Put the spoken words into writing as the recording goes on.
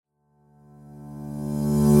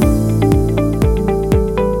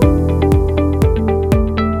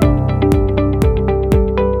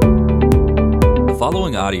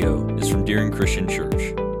audio is from Deering Christian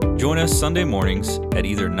Church. Join us Sunday mornings at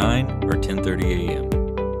either 9 or 10:30 a.m.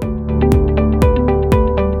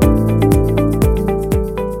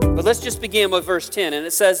 But let's just begin with verse 10, and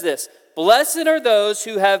it says this: "Blessed are those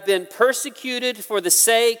who have been persecuted for the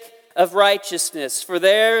sake of righteousness, for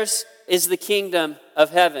theirs is the kingdom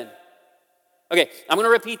of heaven." Okay, I'm going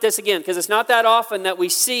to repeat this again because it's not that often that we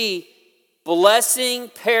see blessing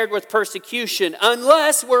paired with persecution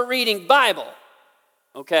unless we're reading Bible.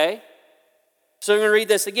 Okay? So I'm going to read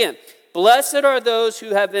this again. "Blessed are those who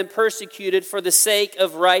have been persecuted for the sake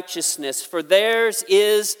of righteousness, for theirs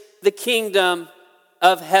is the kingdom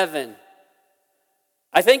of heaven."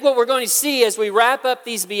 I think what we're going to see as we wrap up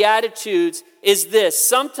these Beatitudes is this: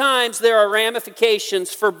 sometimes there are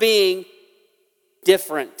ramifications for being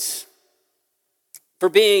different. For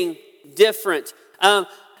being different.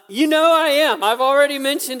 You know I am. I've already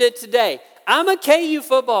mentioned it today. I'm a KU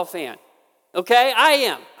football fan. Okay? I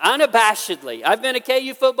am. Unabashedly. I've been a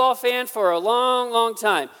KU football fan for a long, long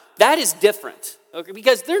time. That is different. Okay?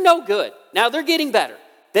 Because they're no good. Now they're getting better.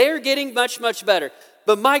 They're getting much, much better.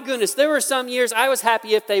 But my goodness, there were some years I was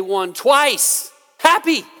happy if they won twice.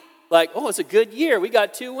 Happy. Like, oh, it's a good year. We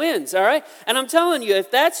got 2 wins, all right? And I'm telling you,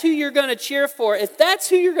 if that's who you're going to cheer for,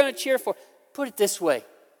 put it this way.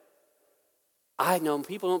 I know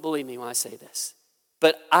people don't believe me when I say this,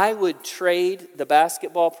 but I would trade the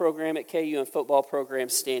basketball program at KU and football program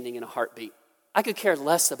standing in a heartbeat. I could care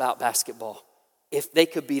less about basketball if they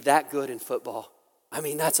could be that good in football. I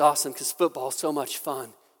mean, that's awesome because football is so much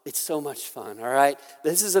fun. It's so much fun, all right?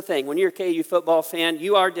 This is the thing. When you're a KU football fan,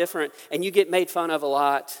 you are different, and you get made fun of a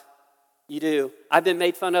lot. You do. I've been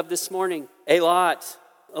made fun of this morning a lot,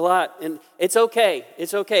 and it's okay.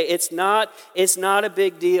 It's okay. It's not a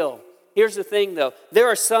big deal. Here's the thing, though. There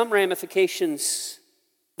are some ramifications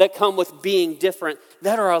that come with being different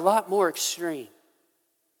that are a lot more extreme.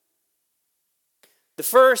 The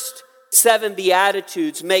first 7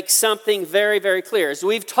 Beatitudes make something very, very clear. As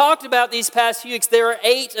we've talked about these past few weeks, there are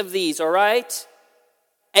 8 of these, all right?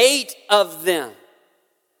 8 of them.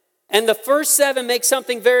 And the first 7 make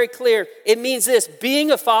something very clear. It means this: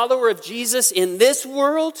 being a follower of Jesus in this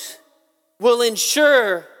world will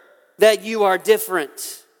ensure that you are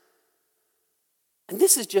different. And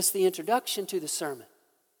this is just the introduction to the sermon.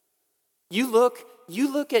 You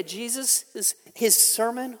look at Jesus, his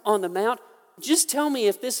Sermon on the Mount. Just tell me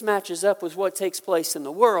if this matches up with what takes place in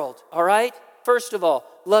the world, all right? First of all,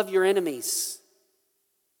 love your enemies.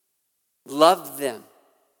 Love them.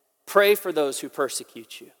 Pray for those who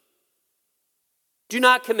persecute you. Do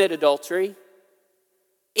not commit adultery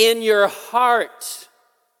in your heart,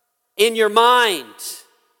 in your mind.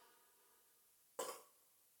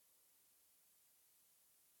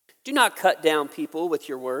 Do not cut down people with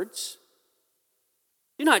your words.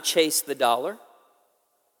 Do not chase the dollar.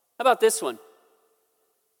 How about this one?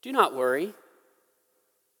 Do not worry.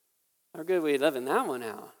 How good we living that one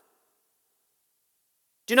out.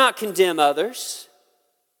 Do not condemn others.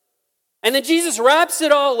 And then Jesus wraps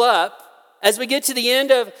it all up as we get to the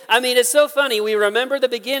end of, it's so funny. We remember the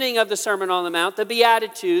beginning of the Sermon on the Mount, the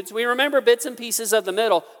Beatitudes. We remember bits and pieces of the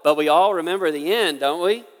middle, but we all remember the end, don't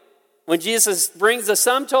we? When Jesus brings the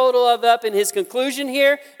sum total of up in his conclusion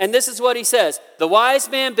here, and this is what he says: the wise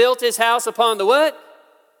man built his house upon the what?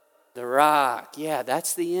 The rock. Yeah,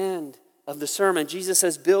 that's the end of the sermon. Jesus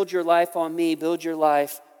says, build your life on me, build your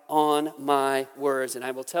life on my words. And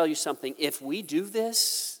I will tell you something, if we do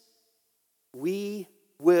this, we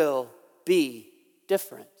will be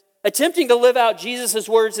different. Attempting to live out Jesus'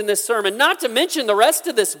 words in this sermon, not to mention the rest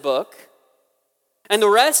of this book and the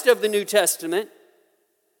rest of the New Testament,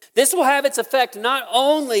 this will have its effect not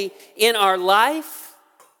only in our life,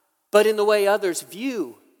 but in the way others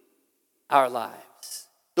view our lives,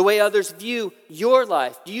 the way others view your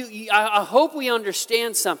life. I hope we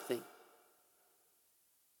understand something.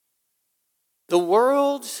 The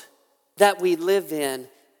world that we live in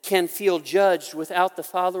can feel judged without the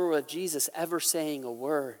follower of Jesus ever saying a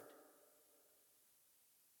word.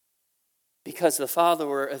 Because the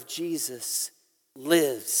follower of Jesus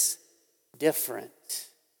lives different.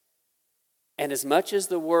 And as much as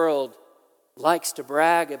the world likes to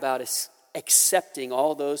brag about accepting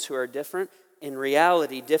all those who are different, in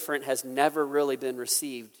reality, different has never really been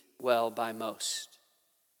received well by much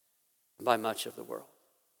of the world.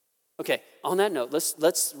 Okay, on that note,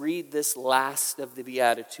 let's read this last of the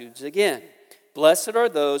Beatitudes again. Blessed are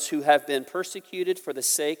those who have been persecuted for the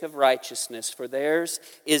sake of righteousness, for theirs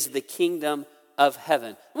is the kingdom of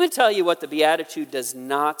heaven. I'm going to tell you what the Beatitude does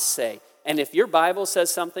not say. And if your Bible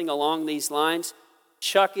says something along these lines,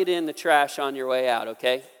 chuck it in the trash on your way out,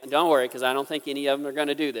 okay? And don't worry, because I don't think any of them are going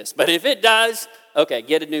to do this. But if it does, okay,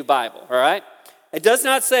 get a new Bible, all right? It does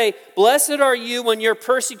not say, blessed are you when you're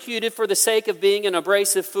persecuted for the sake of being an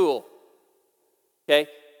abrasive fool. Okay?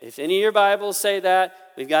 If any of your Bibles say that,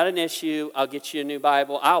 we've got an issue. I'll get you a new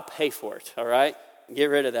Bible. I'll pay for it, all right? Get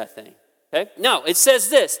rid of that thing, okay? No, it says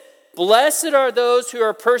this, blessed are those who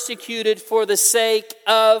are persecuted for the sake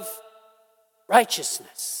of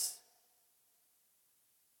righteousness.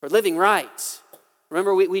 For living right.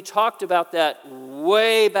 Remember, we talked about that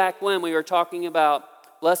way back when we were talking about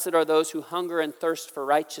blessed are those who hunger and thirst for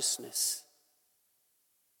righteousness.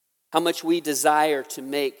 How much we desire to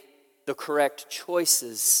make the correct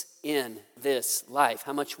choices in this life.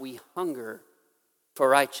 How much we hunger for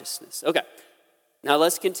righteousness. Okay, now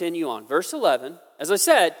let's continue on. Verse 11, as I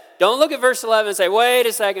said, don't look at verse 11 and say, wait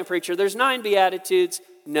a second, preacher, there's 9 Beatitudes.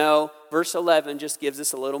 No, verse 11 just gives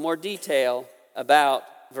us a little more detail about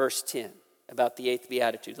verse 10, about the 8th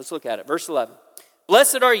Beatitude. Let's look at it. Verse 11.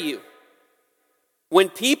 Blessed are you when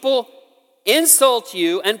people insult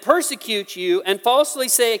you and persecute you and falsely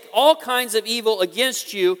say all kinds of evil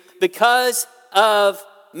against you because of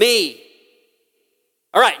me.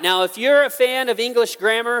 All right, now if you're a fan of English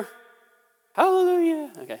grammar,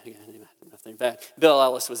 hallelujah. Okay, nothing bad. Bill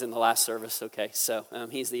Ellis was in the last service, okay, so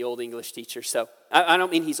he's the old English teacher. So I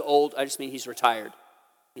don't mean he's old, I just mean he's retired.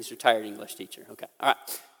 He's a retired English teacher. Okay. All right.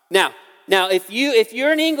 Now, if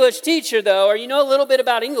you're an English teacher, though, or you know a little bit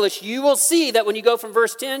about English, you will see that when you go from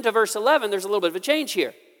verse 10 to verse 11, there's a little bit of a change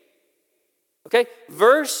here. Okay?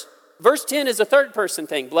 Verse 10 is a third person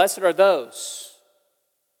thing. Blessed are those.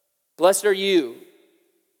 Blessed are you.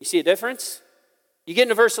 You see a difference? You get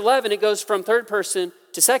into verse 11, it goes from third person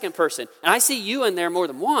to second person. And I see you in there more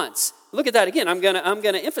than once. Look at that again. I'm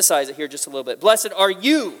gonna emphasize it here just a little bit. Blessed are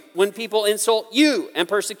you when people insult you and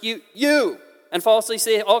persecute you and falsely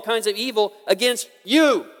say all kinds of evil against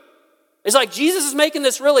you. It's like Jesus is making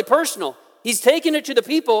this really personal. He's taking it to the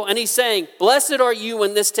people and he's saying, blessed are you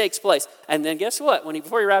when this takes place. And then guess what?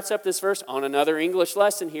 Before he wraps up this verse, on another English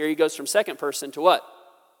lesson here, he goes from second person to what?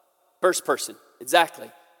 First person.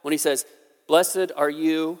 Exactly. When he says, blessed are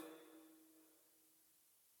you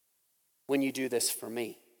when you do this for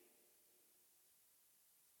me.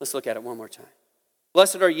 Let's look at it one more time.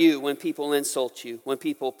 Blessed are you when people insult you, when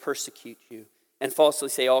people persecute you, and falsely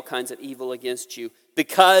say all kinds of evil against you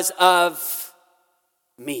because of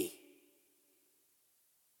me.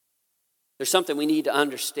 There's something we need to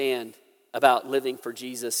understand about living for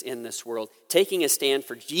Jesus in this world. Taking a stand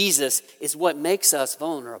for Jesus is what makes us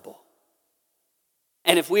vulnerable.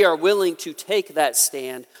 And if we are willing to take that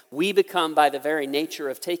stand, we become, by the very nature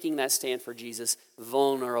of taking that stand for Jesus,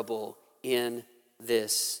 vulnerable in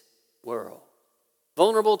this world.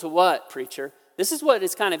 Vulnerable to what, preacher? This is what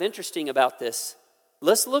is kind of interesting about this.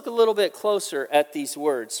 Let's look a little bit closer at these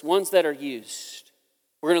words, ones that are used.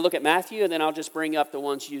 We're going to look at Matthew, and then I'll just bring up the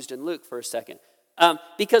ones used in Luke for a second.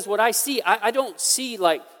 Because what I see, I don't see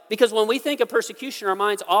because when we think of persecution, our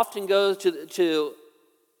minds often go to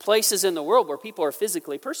places in the world where people are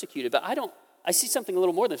physically persecuted. But I see something a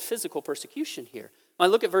little more than physical persecution here. When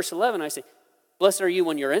I look at verse 11, I say, blessed are you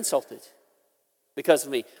when you're insulted because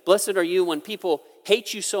of me. Blessed are you when people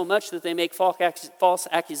hate you so much that they make false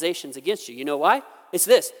accusations against you. You know why? It's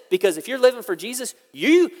this. Because if you're living for Jesus,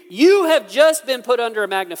 you have just been put under a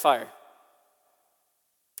magnifier.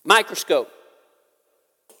 Microscope.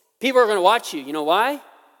 People are going to watch you. You know why?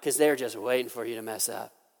 Because they're just waiting for you to mess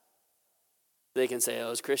up. They can say,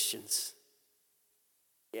 those Christians.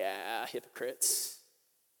 Yeah, hypocrites.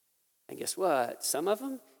 And guess what? Some of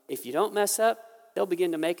them, if you don't mess up, they'll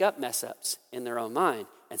begin to make up mess-ups in their own mind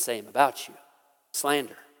and say them about you.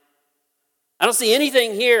 Slander. I don't see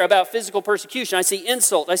anything here about physical persecution. I see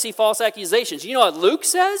insult. I see false accusations. You know what Luke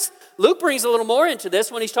says? Luke brings a little more into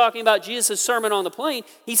this when he's talking about Jesus' sermon on the plain.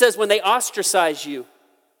 He says when they ostracize you,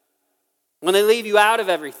 when they leave you out of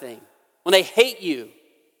everything, when they hate you,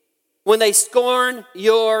 when they scorn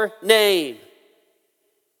your name.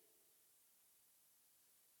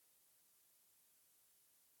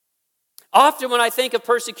 Often when I think of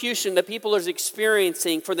persecution that people are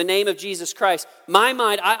experiencing for the name of Jesus Christ, my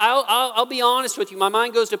mind, I'll be honest with you, my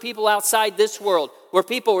mind goes to people outside this world, where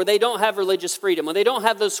they don't have religious freedom, when they don't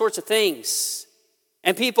have those sorts of things.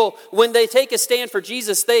 And people, when they take a stand for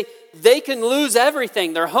Jesus, they can lose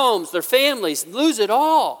everything, their homes, their families, lose it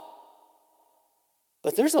all.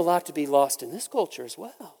 But there's a lot to be lost in this culture as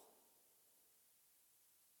well.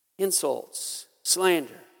 Insults,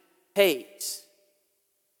 slander, hate.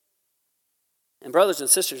 And brothers and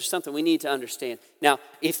sisters, there's something we need to understand. Now,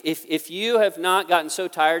 if you have not gotten so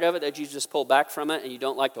tired of it that you just pull back from it and you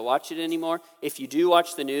don't like to watch it anymore, if you do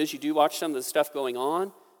watch the news, you do watch some of the stuff going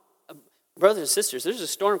on, brothers and sisters, there's a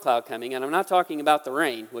storm cloud coming, and I'm not talking about the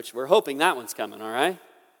rain, which we're hoping that one's coming, all right?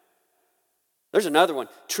 There's another one.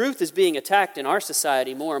 Truth is being attacked in our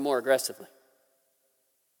society more and more aggressively.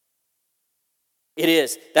 It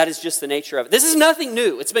is. That is just the nature of it. This is nothing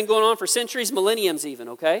new. It's been going on for centuries, millenniums even,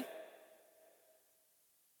 okay?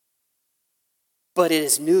 But it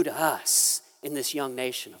is new to us in this young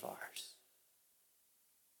nation of ours.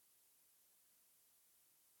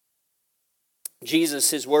 Jesus,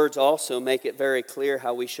 his words also make it very clear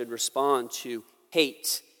how we should respond to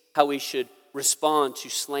hate, how we should respond to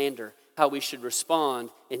slander, how we should respond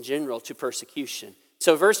in general to persecution.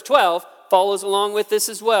 So verse 12 follows along with this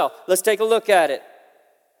as well. Let's take a look at it.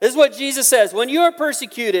 This is what Jesus says: when you are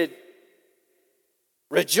persecuted,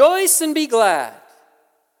 rejoice and be glad,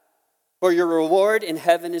 for your reward in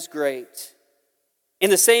heaven is great. In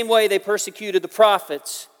the same way they persecuted the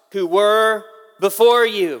prophets who were before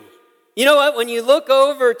you. You know what? When you look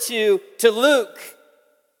over to Luke,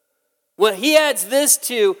 well, he adds this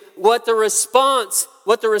to what the response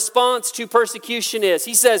to persecution is.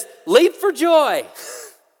 He says, leap for joy.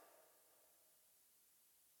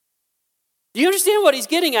 Do you understand what he's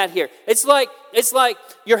getting at here? It's like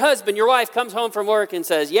your husband, your wife comes home from work and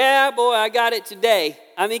says, yeah, boy, I got it today.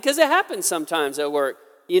 I mean, because it happens sometimes at work.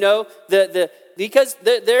 You know, because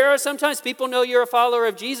there are sometimes people know you're a follower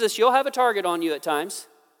of Jesus. You'll have a target on you at times.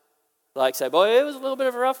 Like say, boy, it was a little bit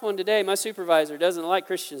of a rough one today. My supervisor doesn't like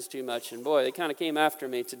Christians too much. And boy, they kind of came after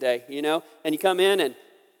me today, you know. And you come in and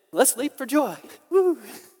let's leap for joy. Woo.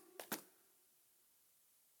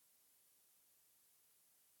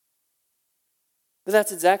 But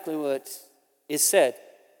that's exactly what is said.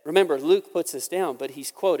 Remember, Luke puts this down, but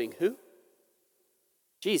he's quoting who?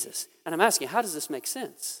 Jesus. And I'm asking, how does this make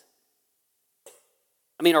sense?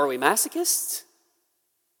 I mean, are we masochists?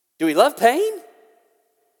 Do we love pain?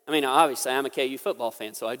 I mean, obviously, I'm a KU football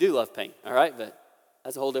fan, so I do love pain, all right? But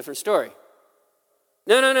that's a whole different story.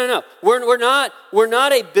 No. We're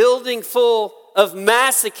not a building full of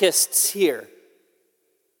masochists here.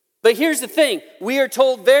 But here's the thing. We are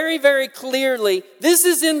told very, very clearly, this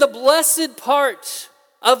is in the blessed part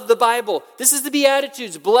of the Bible. This is the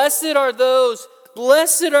Beatitudes. Blessed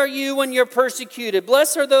are you when you're persecuted.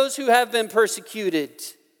 Blessed are those who have been persecuted.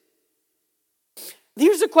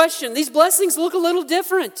 Here's the question. These blessings look a little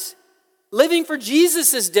different. Living for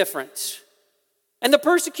Jesus is different. And the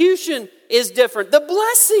persecution is different. The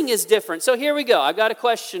blessing is different. So here we go. I've got a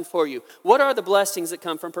question for you. What are the blessings that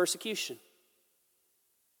come from persecution?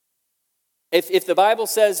 If the Bible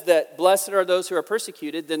says that blessed are those who are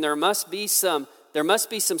persecuted, then there must be some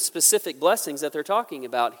specific blessings that they're talking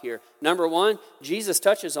about here. Number one, Jesus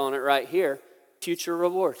touches on it right here. Future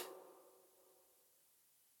reward.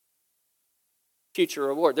 Future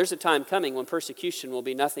reward. There's a time coming when persecution will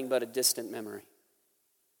be nothing but a distant memory.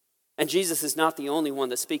 And Jesus is not the only one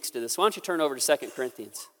that speaks to this. Why don't you turn over to 2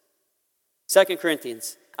 Corinthians? 2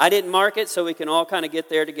 Corinthians. I didn't mark it so we can all kind of get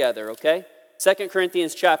there together, okay? 2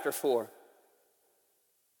 Corinthians chapter 4.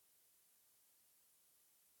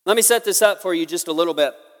 Let me set this up for you just a little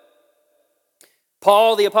bit.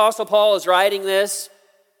 Paul, the Apostle Paul, is writing this.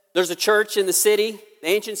 There's a church in the city, the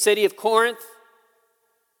ancient city of Corinth.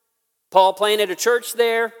 Paul planted a church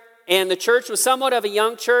there, and the church was somewhat of a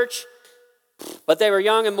young church, but they were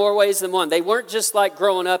young in more ways than one. They weren't just like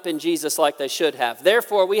growing up in Jesus like they should have.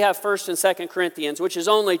 Therefore, we have 1 and 2 Corinthians, which is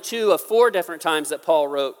only 2 of 4 different times that Paul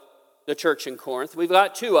wrote the church in Corinth. We've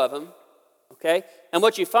got 2 of them, okay? And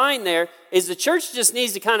what you find there is the church just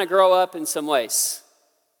needs to kind of grow up in some ways.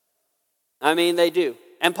 I mean, they do.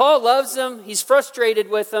 And Paul loves them. He's frustrated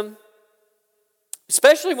with them.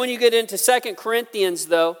 Especially when you get into 2 Corinthians,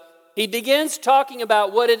 though. He begins talking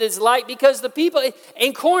about what it is like because the people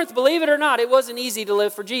in Corinth, believe it or not, it wasn't easy to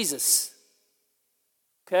live for Jesus.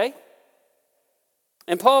 Okay?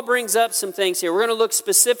 And Paul brings up some things here. We're going to look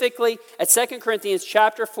specifically at 2 Corinthians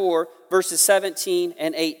chapter 4, verses 17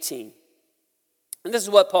 and 18. And this is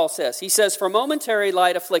what Paul says. He says, for momentary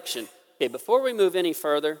light affliction. Okay, before we move any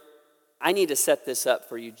further, I need to set this up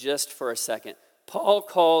for you just for a second. Paul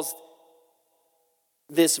calls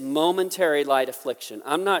this momentary light affliction.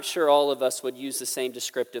 I'm not sure all of us would use the same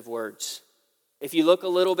descriptive words. If you look a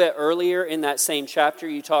little bit earlier in that same chapter,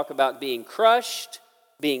 you talk about being crushed,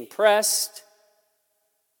 being pressed,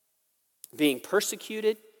 being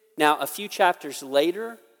persecuted. Now, a few chapters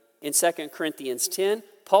later in 2 Corinthians 10,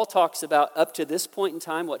 Paul talks about up to this point in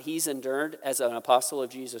time what he's endured as an apostle of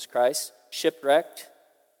Jesus Christ. Shipwrecked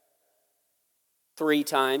 3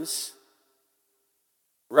 times,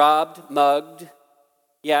 robbed, mugged.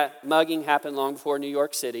 Yeah, mugging happened long before New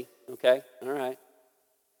York City. Okay, all right.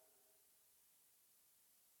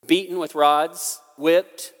 Beaten with rods,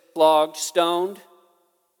 whipped, flogged, stoned.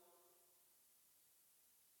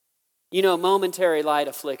 Momentary light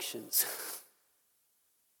afflictions.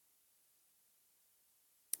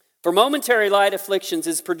 For momentary light afflictions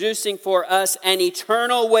is producing for us an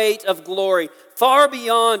eternal weight of glory, far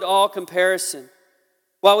beyond all comparison.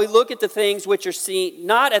 While we look at the things which are seen,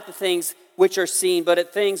 not at the things which are seen, but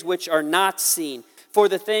at things which are not seen. For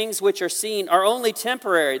the things which are seen are only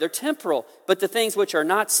temporary, they're temporal, but the things which are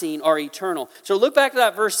not seen are eternal. So look back to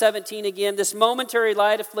that verse 17 again. This momentary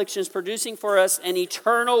light affliction is producing for us an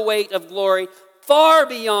eternal weight of glory, far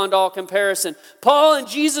beyond all comparison. Paul and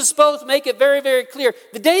Jesus both make it very, very clear.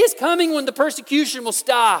 The day is coming when the persecution will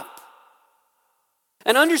stop.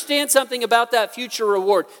 And understand something about that future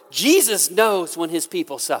reward. Jesus knows when his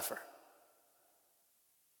people suffer.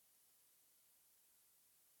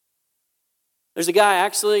 There's a guy,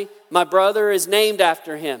 actually, my brother is named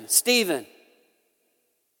after him, Stephen.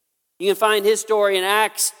 You can find his story in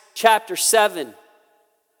Acts chapter 7.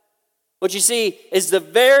 What you see is the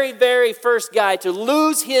very, very first guy to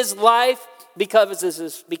lose his life because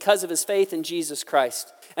of his faith in Jesus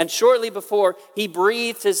Christ. And shortly before he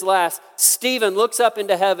breathed his last, Stephen looks up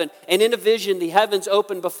into heaven, and in a vision the heavens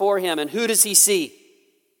open before him. And who does he see?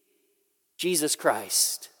 Jesus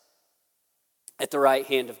Christ at the right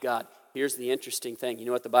hand of God. Here's the interesting thing. You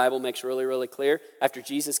know what the Bible makes really, really clear? After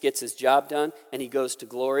Jesus gets his job done and he goes to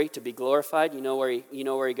glory to be glorified, you know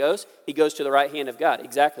where he goes? He goes to the right hand of God.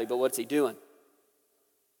 Exactly, but what's he doing?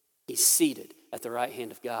 He's seated at the right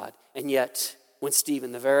hand of God. And yet, when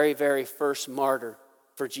Stephen, the very, very first martyr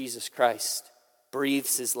for Jesus Christ,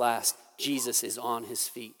 breathes his last, Jesus is on his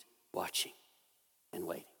feet, watching and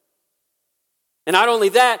waiting. And not only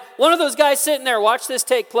that, one of those guys sitting there, watch this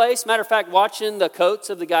take place. Matter of fact, watching the coats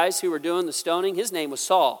of the guys who were doing the stoning, his name was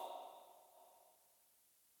Saul.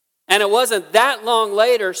 And it wasn't that long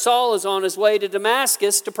later, Saul is on his way to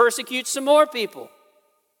Damascus to persecute some more people.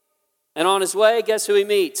 And on his way, guess who he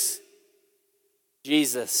meets?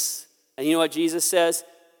 Jesus. And you know what Jesus says?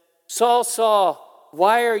 Saul, Saul,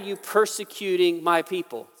 why are you persecuting my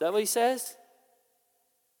people? Is that what he says?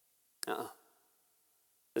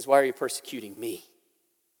 He says, why are you persecuting me?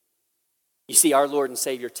 You see, our Lord and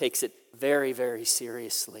Savior takes it very, very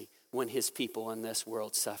seriously when his people in this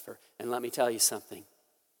world suffer. And let me tell you something.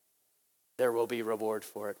 There will be reward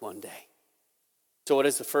for it one day. So what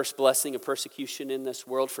is the first blessing of persecution in this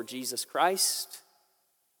world for Jesus Christ?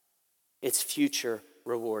 It's future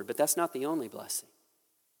reward. But that's not the only blessing.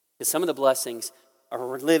 Because some of the blessings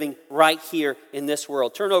are living right here in this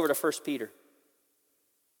world. Turn over to 1 Peter.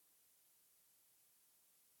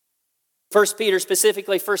 1 Peter,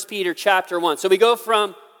 specifically 1 Peter chapter 1. So we go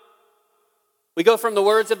from the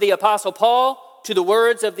words of the Apostle Paul to the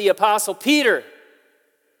words of the Apostle Peter.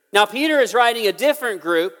 Now Peter is writing a different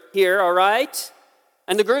group here, all right?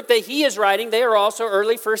 And the group that he is writing, they are also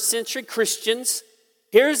early first century Christians.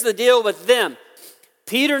 Here's the deal with them.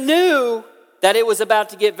 Peter knew that it was about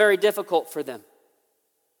to get very difficult for them.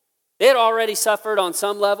 They had already suffered on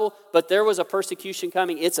some level, but there was a persecution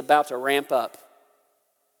coming. It's about to ramp up.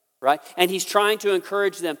 Right? And he's trying to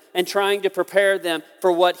encourage them and trying to prepare them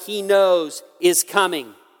for what he knows is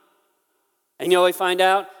coming. And you know what we find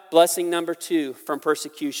out? Blessing number 2 from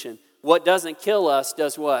persecution. What doesn't kill us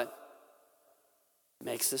does what?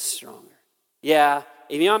 Makes us stronger. Yeah,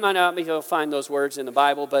 you might not be able to find those words in the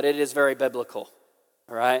Bible, but it is very biblical.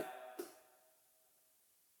 All right?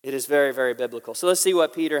 It is very, very biblical. So let's see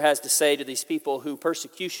what Peter has to say to these people who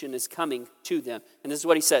persecution is coming to them. And this is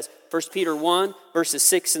what he says. 1 Peter 1, verses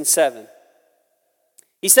 6 and 7.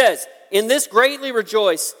 He says, in this greatly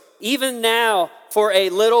rejoice, even now for a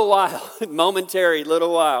little while, momentary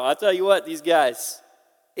little while. I'll tell you what, these guys,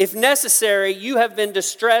 if necessary, you have been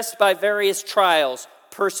distressed by various trials,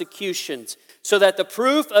 persecutions, so that the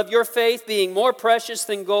proof of your faith being more precious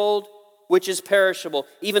than gold, which is perishable,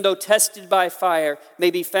 even though tested by fire, may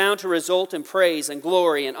be found to result in praise and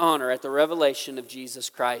glory and honor at the revelation of Jesus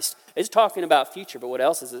Christ. It's talking about future, but what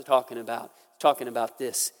else is it talking about? It's talking about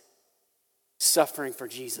this. Suffering for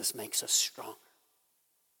Jesus makes us stronger.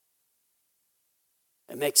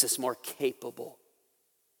 It makes us more capable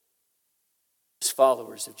as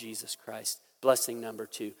followers of Jesus Christ. Blessing number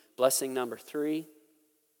 2. Blessing number 3.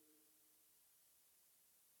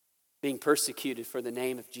 Being persecuted for the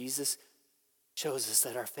name of Jesus shows us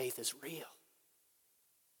that our faith is real.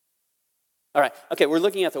 All right, okay, we're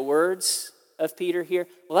looking at the words of Peter here.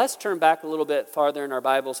 Well, let's turn back a little bit farther in our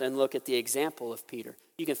Bibles and look at the example of Peter.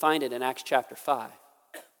 You can find it in Acts chapter 5.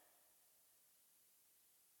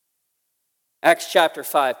 Acts chapter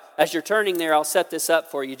 5. As you're turning there, I'll set this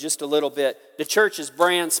up for you just a little bit. The church is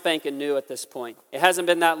brand spanking new at this point. It hasn't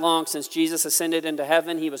been that long since Jesus ascended into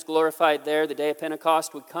heaven. He was glorified there. The day of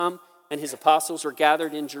Pentecost would come, and his apostles were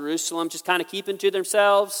gathered in Jerusalem, just kind of keeping to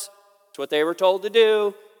themselves. It's what they were told to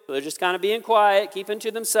do. So they're just kind of being quiet, keeping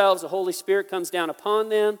to themselves. The Holy Spirit comes down upon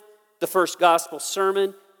them. The first gospel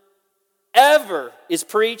sermon ever is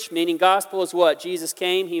preached, meaning gospel is what? Jesus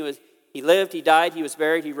came, he lived, he died, he was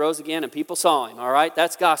buried, he rose again, and people saw him, all right?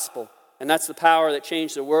 That's gospel. And that's the power that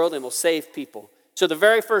changed the world and will save people. So the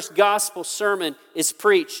very first gospel sermon is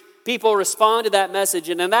preached. People respond to that message,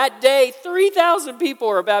 and on that day, 3,000 people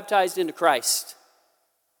are baptized into Christ.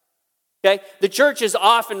 Okay? The church is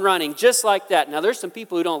off and running just like that. Now, there's some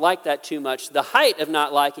people who don't like that too much. The height of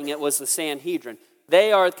not liking it was the Sanhedrin.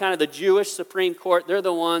 They are kind of the Jewish Supreme Court. They're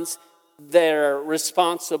the ones that are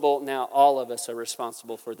responsible. Now, all of us are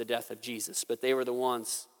responsible for the death of Jesus, but they were the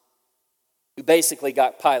ones who basically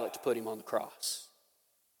got Pilate to put him on the cross.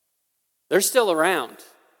 They're still around.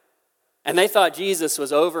 And they thought Jesus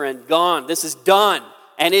was over and gone. This is done.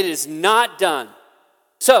 And it is not done.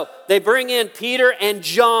 So they bring in Peter and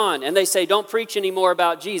John, and they say, don't preach anymore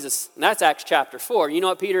about Jesus. And that's Acts chapter 4. You know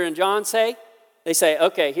what Peter and John say? They say,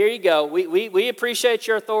 okay, here you go. We appreciate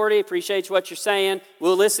your authority, appreciate what you're saying.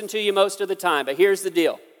 We'll listen to you most of the time. But here's the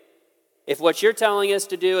deal. If what you're telling us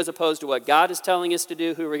to do as opposed to what God is telling us to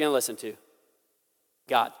do, who are we going to listen to?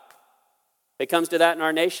 God. If it comes to that in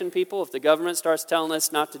our nation, people, if the government starts telling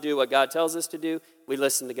us not to do what God tells us to do, we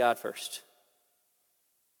listen to God first.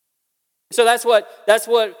 So that's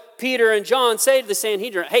what Peter and John say to the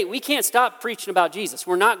Sanhedrin. Hey, we can't stop preaching about Jesus.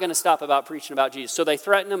 We're not going to stop about preaching about Jesus. So they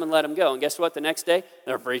threaten him and let him go. And guess what? The next day,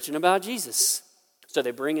 they're preaching about Jesus. So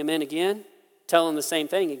they bring him in again, tell him the same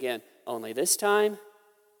thing again. Only this time,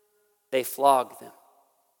 they flog them.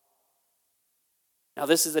 Now,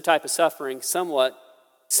 this is the type of suffering somewhat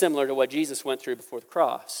similar to what Jesus went through before the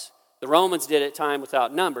cross. The Romans did it time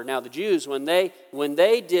without number. Now the Jews, when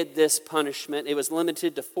they did this punishment, it was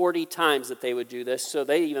limited to 40 times that they would do this. So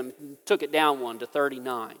they even took it down one to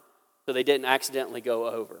 39. So they didn't accidentally go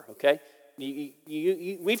over, okay?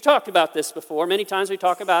 We've talked about this before. Many times we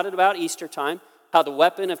talk about it about Easter time, how the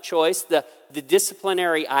weapon of choice, the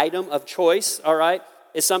disciplinary item of choice, all right,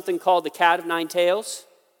 is something called the cat of nine tails.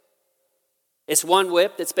 It's one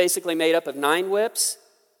whip that's basically made up of 9 whips.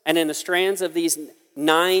 And in the strands of these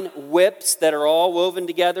 9 whips that are all woven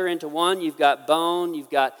together into one, you've got bone, you've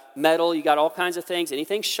got metal, you've got all kinds of things,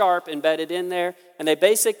 anything sharp embedded in there. And they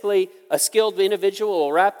basically, a skilled individual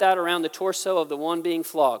will wrap that around the torso of the one being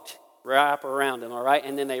flogged. Wrap around him, all right?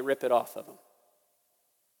 And then they rip it off of him.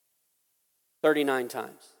 39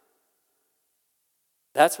 times.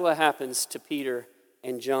 That's what happens to Peter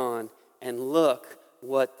and John. And look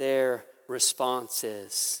what their response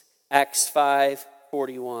is. Acts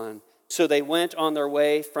 5:41. So they went on their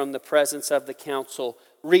way from the presence of the council,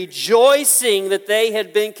 rejoicing that they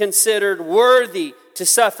had been considered worthy to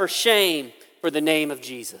suffer shame for the name of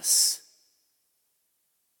Jesus.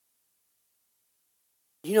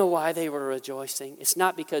 You know why they were rejoicing? It's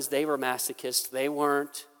not because they were masochists. They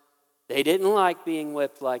weren't. They didn't like being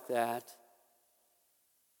whipped like that.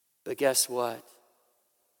 But guess what?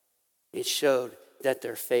 It showed that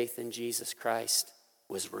their faith in Jesus Christ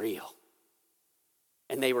was real.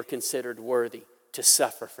 And they were considered worthy to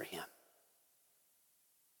suffer for him.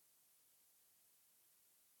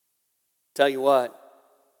 Tell you what,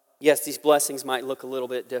 yes, these blessings might look a little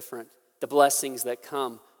bit different. The blessings that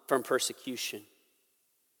come from persecution.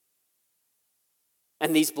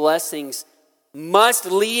 And these blessings must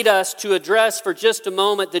lead us to address for just a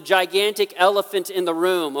moment the gigantic elephant in the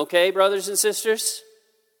room. Okay, brothers and sisters?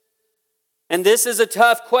 And this is a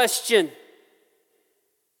tough question.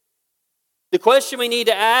 The question we need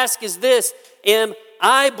to ask is this: am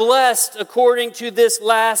I blessed according to this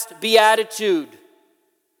last beatitude?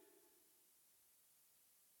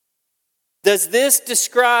 Does this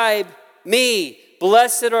describe me?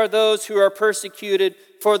 Blessed are those who are persecuted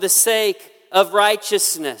for the sake of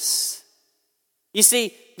righteousness. You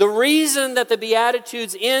see, the reason that the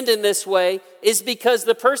Beatitudes end in this way is because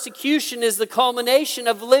the persecution is the culmination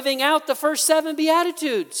of living out the first 7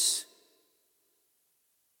 Beatitudes.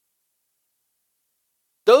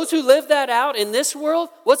 Those who live that out in this world,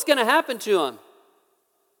 what's going to happen to them?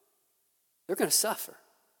 They're going to suffer.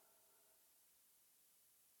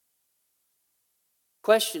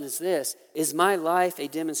 Question is this: is my life a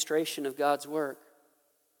demonstration of God's work?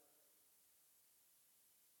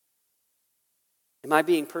 Am I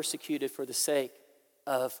being persecuted for the sake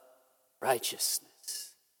of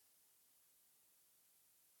righteousness?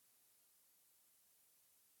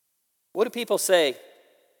 What do people say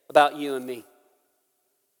about you and me?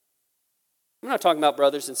 I'm not talking about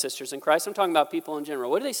brothers and sisters in Christ. I'm talking about people in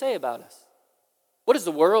general. What do they say about us? What does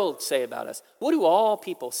the world say about us? What do all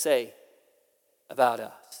people say about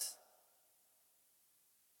us?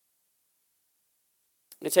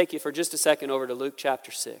 I'm going to take you for just a second over to Luke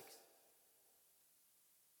chapter 6.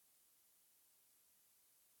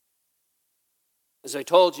 As I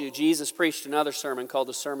told you, Jesus preached another sermon called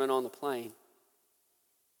the Sermon on the Plain.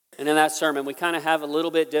 And in that sermon, we kind of have a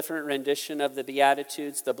little bit different rendition of the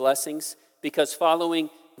Beatitudes, the blessings, because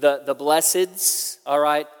following the blesseds, all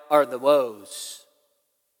right, are the woes.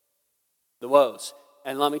 The woes.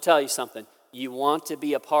 And let me tell you something. You want to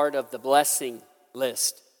be a part of the blessing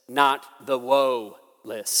list, not the woe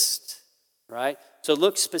list, right? So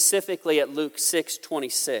look specifically at Luke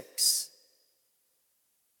 6:26.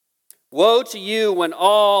 Woe to you when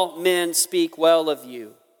all men speak well of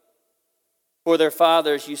you, for their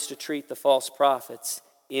fathers used to treat the false prophets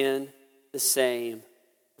in the same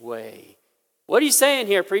way. What are you saying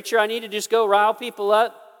here, preacher? I need to just go rile people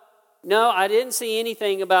up? No, I didn't see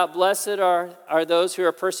anything about blessed are those who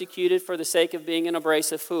are persecuted for the sake of being an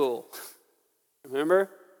abrasive fool. Remember?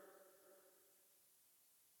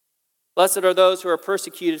 Blessed are those who are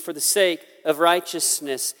persecuted for the sake of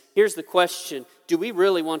righteousness. Here's the question. Do we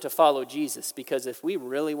really want to follow Jesus? Because if we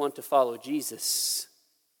really want to follow Jesus,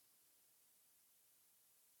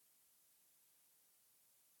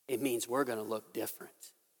 it means we're going to look different.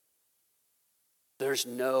 There's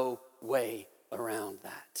no way around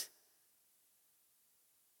that.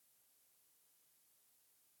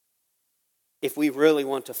 If we really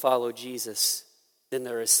want to follow Jesus, then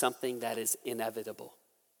there is something that is inevitable.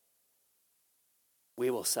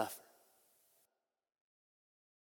 We will suffer.